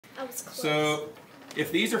I was close. So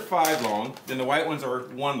if these are 5 long, then the white ones are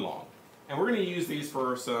 1 long. And we're going to use these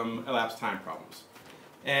for some elapsed time problems.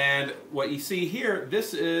 And what you see here,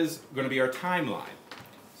 this is going to be our timeline.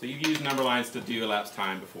 So you've used number lines to do elapsed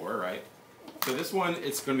time before, right? So this one,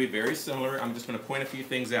 it's going to be very similar. I'm just going to point a few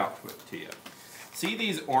things out to you. See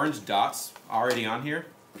these orange dots already on here?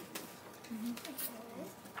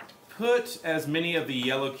 Put as many of the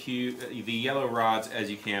yellow rods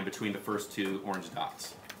as you can between the first 2 orange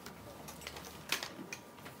dots.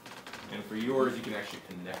 And for yours, you can actually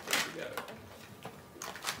connect them together.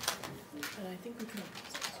 And I think we can.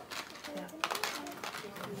 Yeah.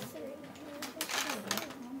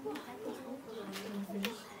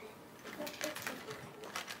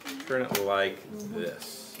 Turn it like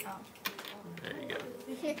this. There you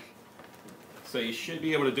go. So you should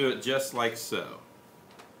be able to do it just like so.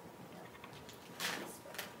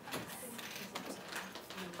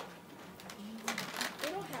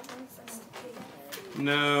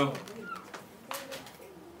 No.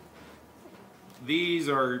 These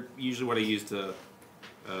are usually what I use to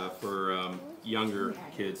for younger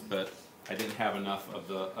kids, but I didn't have enough of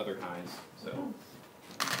the other kinds, so.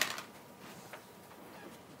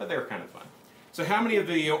 But they were kind of fun. So how many of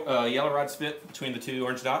the yellow rods fit between the 2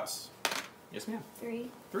 orange dots? Yes, ma'am. 3.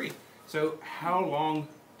 3. So how long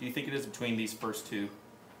do you think it is between these first 2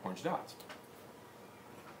 orange dots?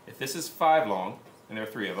 If this is 5 long, and there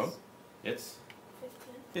are 3 of them, it's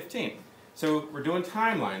 15. So we're doing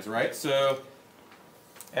timelines, right? So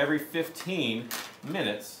every 15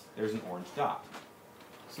 minutes, there's an orange dot.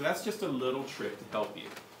 So that's just a little trick to help you.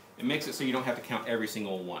 It makes it so you don't have to count every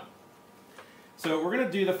single one. So we're going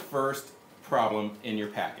to do the first problem in your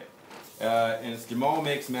packet. And it's Jamal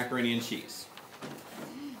makes macaroni and cheese.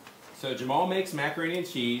 So Jamal makes macaroni and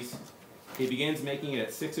cheese. He begins making it at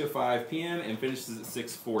 6:05 p.m. and finishes at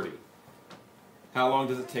 6:40. How long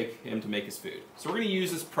does it take him to make his food? So we're going to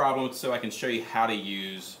use this problem so I can show you how to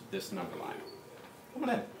use this number line. Come on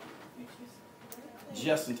in.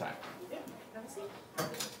 Just in time.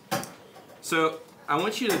 So I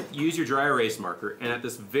want you to use your dry erase marker, and at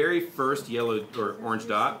this very first yellow or orange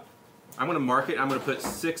dot, I'm going to mark it. I'm going to put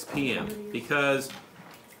 6 p.m. because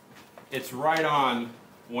it's right on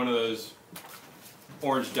one of those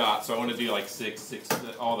orange dots. So I want to do like 6,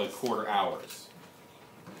 all the quarter hours.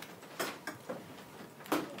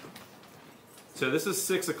 So this is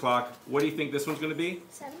 6 o'clock. What do you think this one's going to be?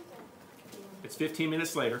 7. It's 15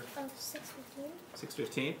 minutes later. Oh, 6:15.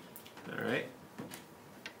 6:15. All right.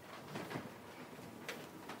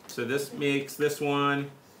 So this makes this one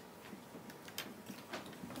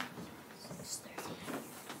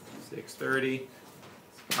 6:30.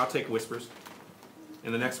 I'll take whispers.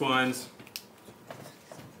 And the next one's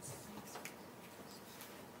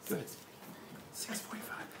good.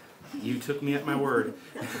 6:45. You took me at my word.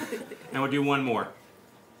 And we'll do one more.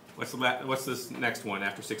 What's this next one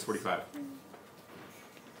after 6:45?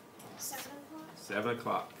 7 o'clock. 7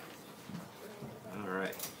 o'clock. All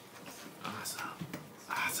right. Awesome.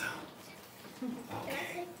 Awesome. Can I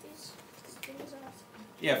take these things off?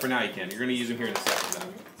 Yeah, for now you can. You're going to use them here in a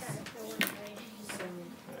second.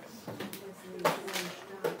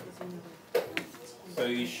 So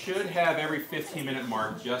you should have every 15-minute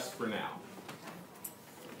mark just for now.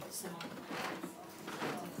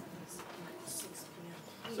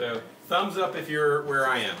 So thumbs up if you're where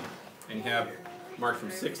I am and you have marked from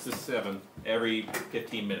 6 to 7 every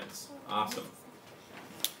 15 minutes. Awesome.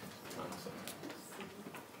 Awesome.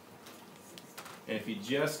 And if you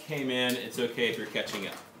just came in, it's okay if you're catching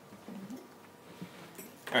up.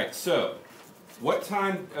 All right, so what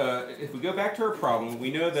time, if we go back to our problem, we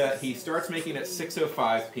know that he starts making at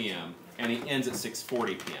 6:05 p.m. and he ends at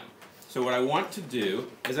 6:40 p.m. So what I want to do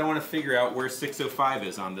is I want to figure out where 6:05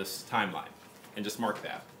 is on this timeline and just mark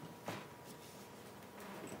that.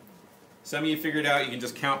 Some of you figured out you can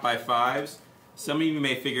just count by 5s. Some of you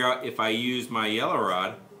may figure out if I use my yellow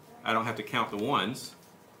rod, I don't have to count the 1s,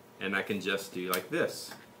 and I can just do like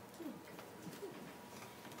this.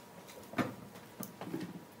 So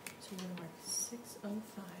you're going to mark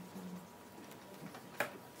 6:05.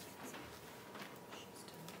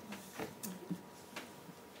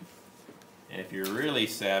 And if you're really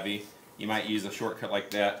savvy, you might use a shortcut like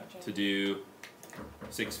that to do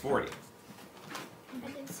 6:40.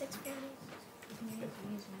 I did 6:40.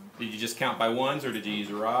 Did you just count by 1s, or did you use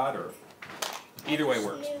a rod, or either way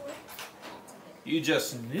works? You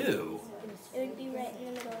just knew. It would be right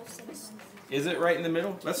in the middle of 6. Is it right in the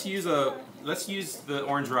middle? Let's use the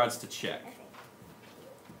orange rods to check.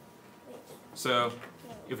 So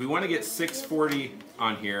if we want to get 6:40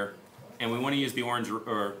 on here and we want to use the orange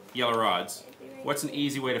or yellow rods, what's an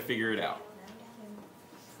easy way to figure it out?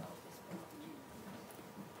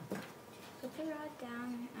 the rod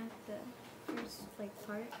down at the first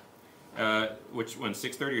part? Which one,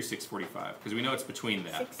 6:30 or 6:45? Because we know it's between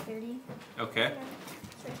that. 6:30. Okay. Yeah,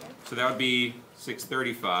 it's right there. So that would be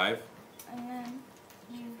 6:35. And then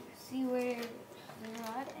you see where the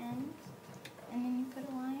rod ends, and then you put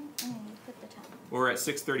a line, and then you put the time. Well, we're at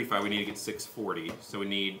 6:35. We need to get 6:40. So we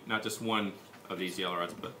need not just one of these yellow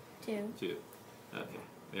rods, but 2. two. Okay,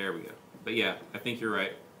 there we go. But yeah, I think you're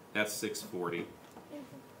right. That's 6:40.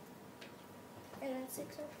 And then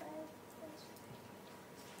 6:05.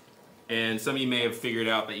 And some of you may have figured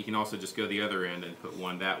out that you can also just go the other end and put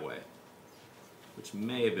one that way, which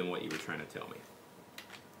may have been what you were trying to tell me.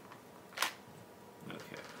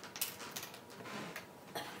 Okay.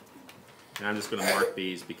 And I'm just going to mark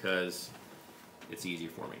these because it's easier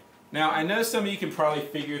for me. Now, I know some of you can probably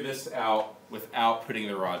figure this out without putting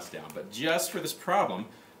the rods down, but just for this problem,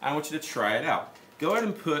 I want you to try it out. Go ahead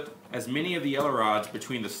and put as many of the yellow rods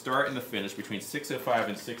between the start and the finish, between 6:05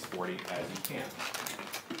 and 6:40, as you can.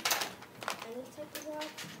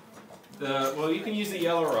 Well, you can use the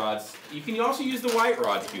yellow rods. You can also use the white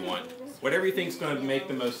rods if you want. Whatever you think is going to make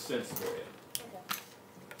the most sense for you.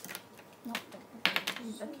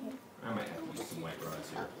 I might have to use some white rods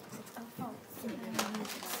here.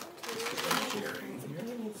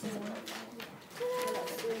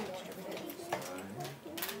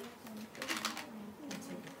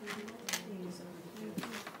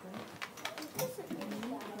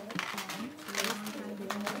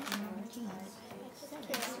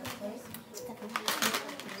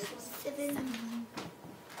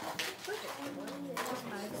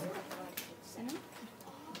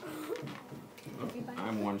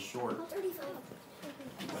 I'm one short. Yeah,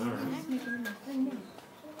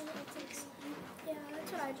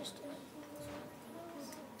 that's what I just did.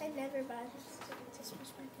 I never buy this. This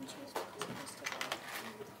was my choose.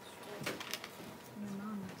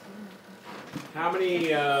 How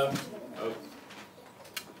many, oh,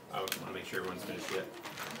 I want to make sure everyone's finished yet.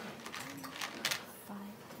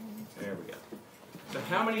 There we go. So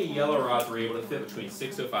how many yellow rods were able to fit between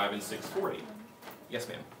 6:05 and 6:40? Yes,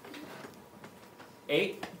 ma'am.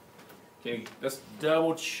 8? Okay, let's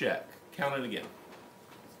double check. Count it again.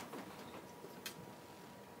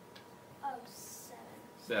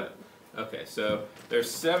 7. Okay, so there's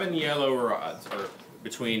 7 yellow rods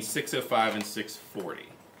between 6:05 and 6:40.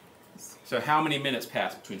 So how many minutes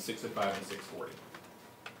pass between 6:05 and 6:40?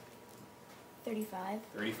 35.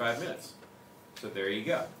 35 minutes. So there you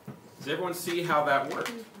go. Does everyone see how that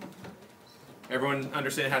worked? Everyone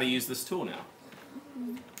understand how to use this tool now?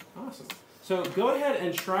 Awesome. So go ahead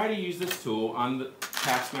and try to use this tool on the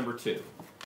task number 2.